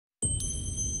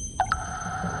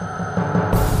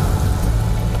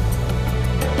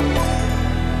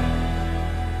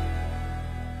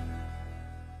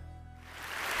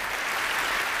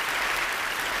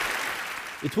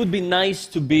It would be nice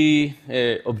to be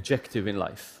objective in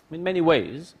life, in many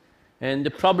ways. And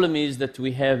the problem is that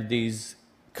we have these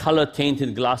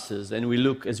color-tainted glasses, and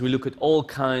as we look at all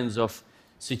kinds of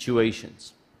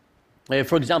situations.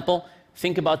 For example,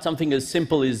 think about something as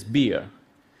simple as beer.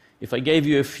 If I gave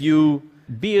you a few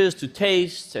beers to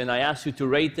taste, and I asked you to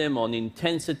rate them on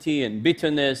intensity and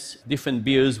bitterness, different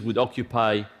beers would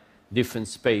occupy different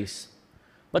space.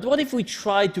 But what if we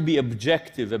tried to be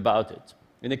objective about it?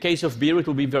 In the case of beer, it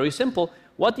will be very simple.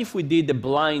 What if we did a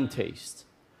blind taste?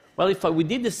 Well, if we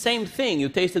did the same thing, you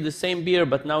tasted the same beer,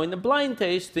 but now in a blind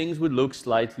taste, things would look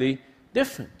slightly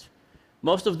different.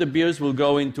 Most of the beers will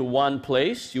go into one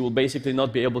place. You will basically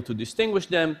not be able to distinguish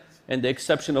them, and the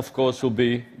exception, of course, will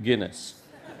be Guinness.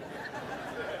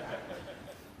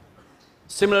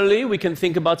 Similarly, we can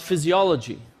think about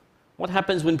physiology. What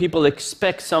happens when people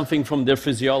expect something from their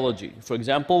physiology? For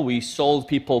example, we sold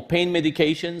people pain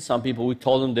medications. Some people, we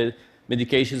told them that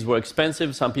medications were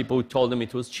expensive. Some people, we told them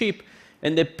it was cheap.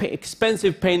 And the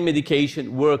expensive pain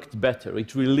medication worked better.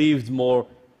 It relieved more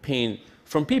pain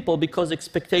from people because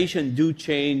expectations do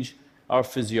change our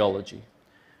physiology.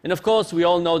 And of course, we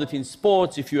all know that in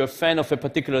sports, if you're a fan of a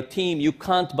particular team, you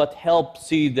can't but help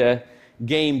see the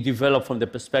game develop from the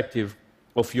perspective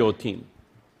of your team.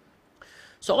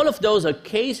 So all of those are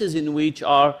cases in which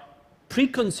our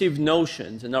preconceived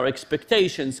notions and our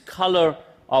expectations color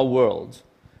our world.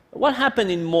 What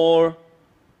happened in more,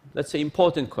 let's say,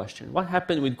 important questions? What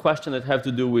happened with questions that have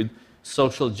to do with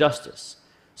social justice?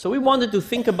 So we wanted to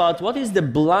think about what is the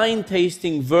blind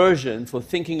tasting version for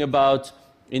thinking about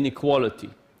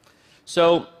inequality.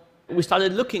 So we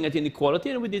started looking at inequality,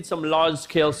 and we did some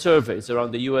large-scale surveys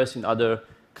around the US and other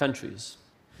countries.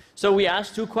 So we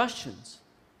asked two questions.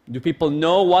 Do people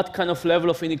know what kind of level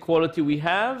of inequality we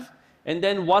have? And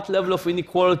then what level of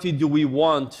inequality do we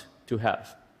want to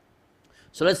have?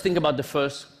 So let's think about the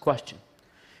first question.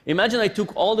 Imagine I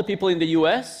took all the people in the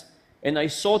US and I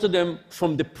sorted them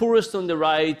from the poorest on the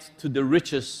right to the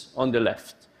richest on the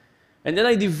left. And then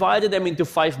I divided them into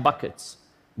 5 buckets.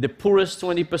 The poorest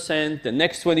 20%, the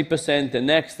next 20%, the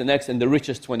next, and the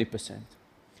richest 20%.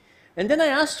 And then I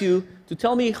asked you to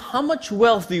tell me how much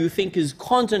wealth do you think is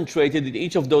concentrated in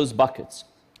each of those buckets.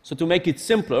 So to make it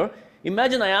simpler,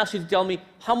 imagine I asked you to tell me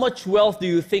how much wealth do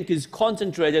you think is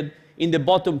concentrated in the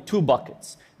bottom 2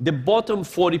 buckets, the bottom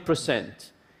 40%.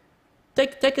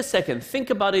 Take a second, think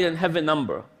about it and have a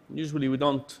number. Usually we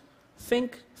don't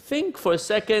think. Think for a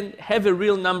second, have a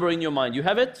real number in your mind. You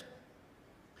have it?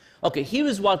 Okay, here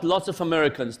is what lots of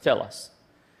Americans tell us.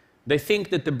 They think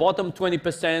that the bottom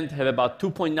 20% have about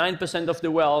 2.9% of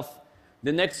the wealth.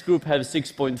 The next group has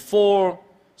 6.4%,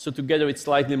 so together it's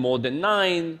slightly more than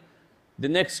 9%. The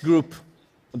next group,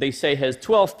 they say, has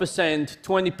 12%,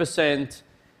 20%.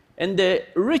 And the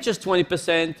richest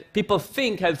 20%, people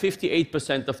think have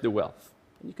 58% of the wealth.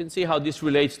 And you can see how this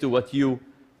relates to what you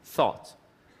thought.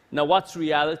 Now, what's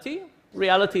reality?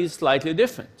 Reality is slightly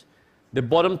different. The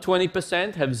bottom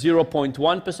 20% have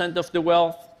 0.1% of the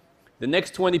wealth. The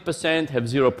next 20% have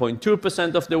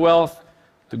 0.2% of the wealth.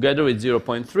 Together it's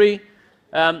 0.3.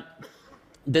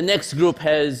 The next group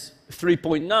has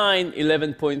 3.9,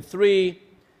 11.3.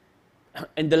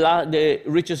 And the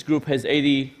richest group has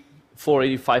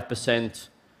 85%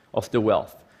 of the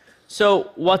wealth. So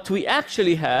what we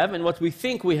actually have and what we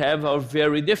think we have are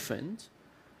very different.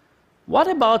 What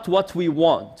about what we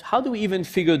want? How do we even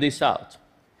figure this out?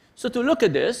 So to look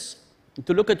at this,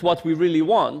 to look at what we really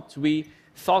want, we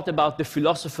thought about the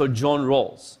philosopher John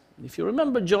Rawls. If you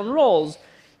remember John Rawls,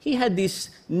 he had this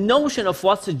notion of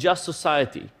what's a just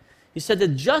society. He said a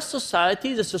just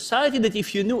society is a society that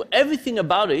if you knew everything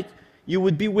about it, you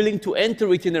would be willing to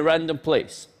enter it in a random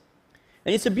place.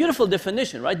 And it's a beautiful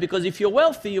definition, right? Because if you're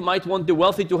wealthy, you might want the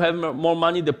wealthy to have more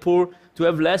money, the poor to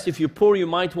have less. If you're poor, you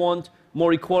might want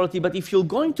more equality. But if you're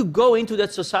going to go into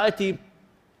that society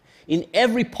in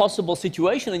every possible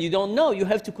situation and you don't know, you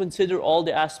have to consider all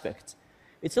the aspects.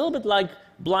 It's a little bit like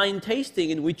blind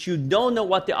tasting in which you don't know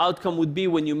what the outcome would be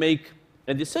when you make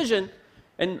a decision.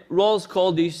 And Rawls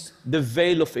called this the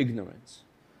veil of ignorance.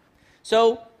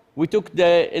 So we took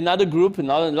another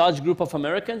large group of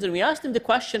Americans, and we asked them the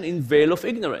question in veil of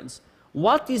ignorance.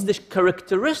 What is the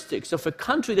characteristics of a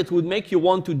country that would make you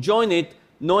want to join it,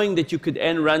 knowing that you could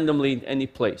end randomly in any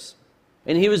place?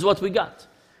 And here is what we got.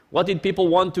 What did people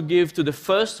want to give to the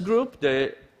first group,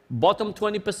 the bottom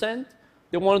 20%?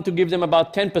 They wanted to give them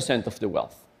about 10% of the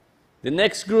wealth. The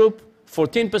next group,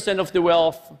 14% of the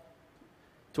wealth,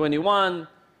 21,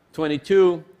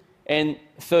 22, and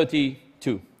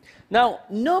 32. Now,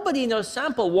 nobody in our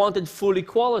sample wanted full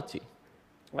equality,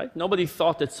 right? Nobody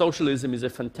thought that socialism is a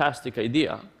fantastic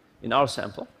idea in our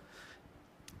sample.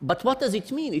 But what does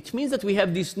it mean? It means that we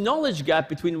have this knowledge gap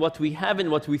between what we have and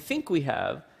what we think we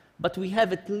have, but we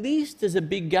have at least as a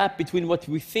big gap between what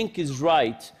we think is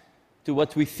right to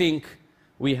what we think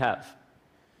we have.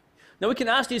 Now we can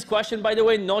ask this question, by the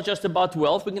way, not just about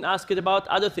wealth, we can ask it about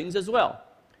other things as well.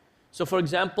 So for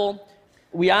example,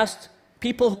 we asked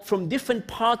people from different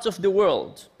parts of the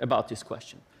world about this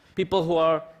question. People who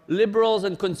are liberals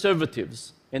and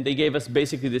conservatives, and they gave us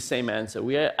basically the same answer.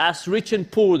 We asked rich and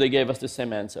poor, they gave us the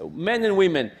same answer. Men and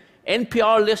women,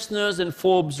 NPR listeners and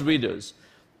Forbes readers.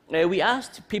 We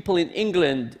asked people in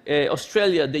England,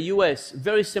 Australia, the US,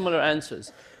 very similar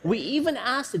answers. We even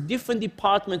asked different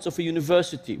departments of a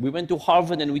university. We went to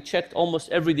Harvard and we checked almost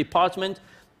every department.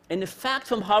 And the fact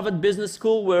from Harvard Business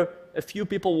School, where a few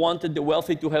people wanted the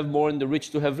wealthy to have more and the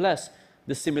rich to have less,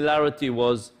 the similarity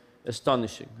was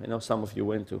astonishing. I know some of you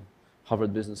went to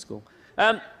Harvard Business School.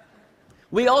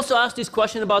 We also asked this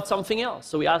question about something else.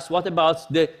 So we asked, what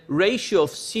about the ratio of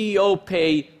CEO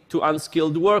pay to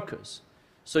unskilled workers?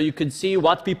 So you can see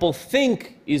what people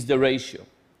think is the ratio.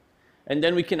 And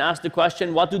then we can ask the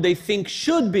question, what do they think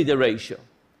should be the ratio?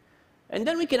 And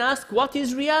then we can ask, what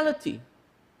is reality?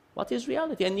 What is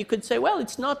reality? And you could say, well,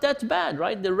 it's not that bad,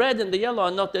 right? The red and the yellow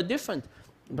are not that different.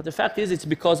 But the fact is, it's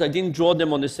because I didn't draw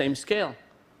them on the same scale.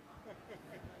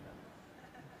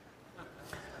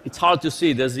 It's hard to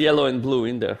see, there's yellow and blue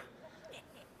in there.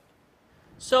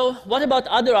 So what about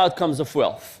other outcomes of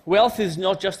wealth? Wealth is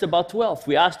not just about wealth.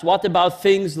 We asked, what about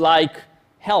things like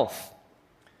health?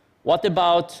 What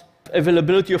about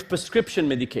availability of prescription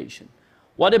medication?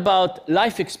 What about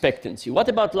life expectancy? What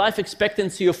about life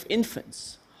expectancy of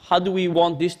infants? How do we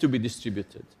want this to be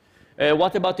distributed?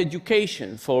 What about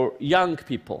education for young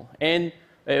people and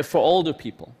for older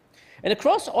people? And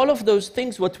across all of those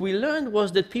things, what we learned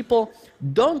was that people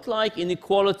don't like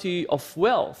inequality of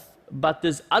wealth, but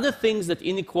there's other things that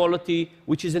inequality,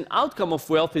 which is an outcome of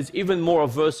wealth, is even more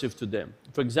aversive to them.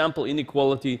 For example,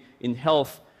 inequality in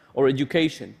health or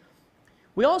education.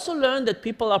 We also learned that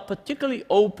people are particularly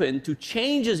open to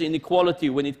changes in inequality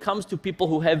when it comes to people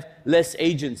who have less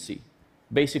agency,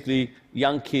 basically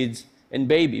young kids and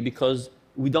baby, because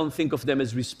we don't think of them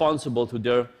as responsible to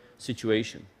their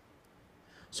situation.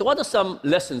 So what are some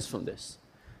lessons from this?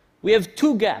 We have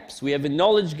two gaps. We have a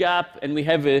knowledge gap and we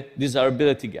have a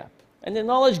desirability gap. And the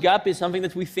knowledge gap is something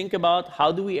that we think about,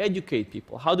 how do we educate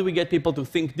people? How do we get people to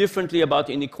think differently about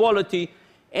inequality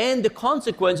and the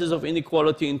consequences of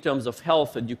inequality in terms of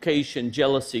health, education,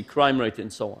 jealousy, crime rate,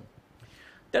 and so on.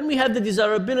 Then we have the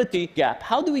desirability gap.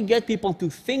 How do we get people to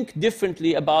think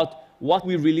differently about what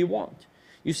we really want?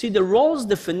 You see, the Rawls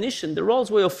definition, the Rawls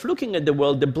way of looking at the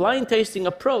world, the blind tasting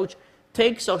approach,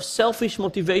 takes our selfish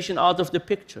motivation out of the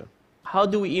picture. How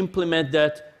do we implement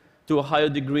that to a higher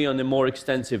degree on a more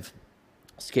extensive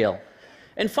scale?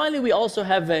 And finally, we also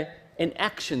have an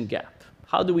action gap.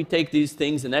 How do we take these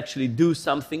things and actually do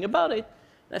something about it?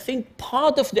 And I think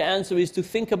part of the answer is to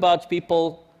think about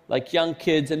people like young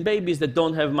kids and babies that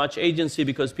don't have much agency,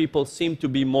 because people seem to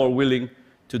be more willing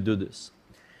to do this.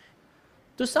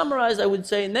 To summarize, I would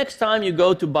say next time you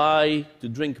go to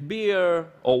drink beer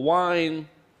or wine,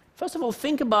 first of all,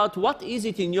 think about what is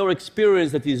it in your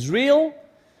experience that is real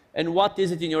and what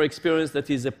is it in your experience that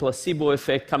is a placebo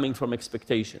effect coming from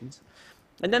expectations.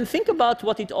 And then think about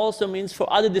what it also means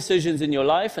for other decisions in your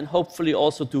life and hopefully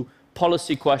also to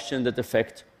policy questions that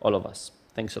affect all of us.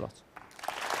 Thanks a lot.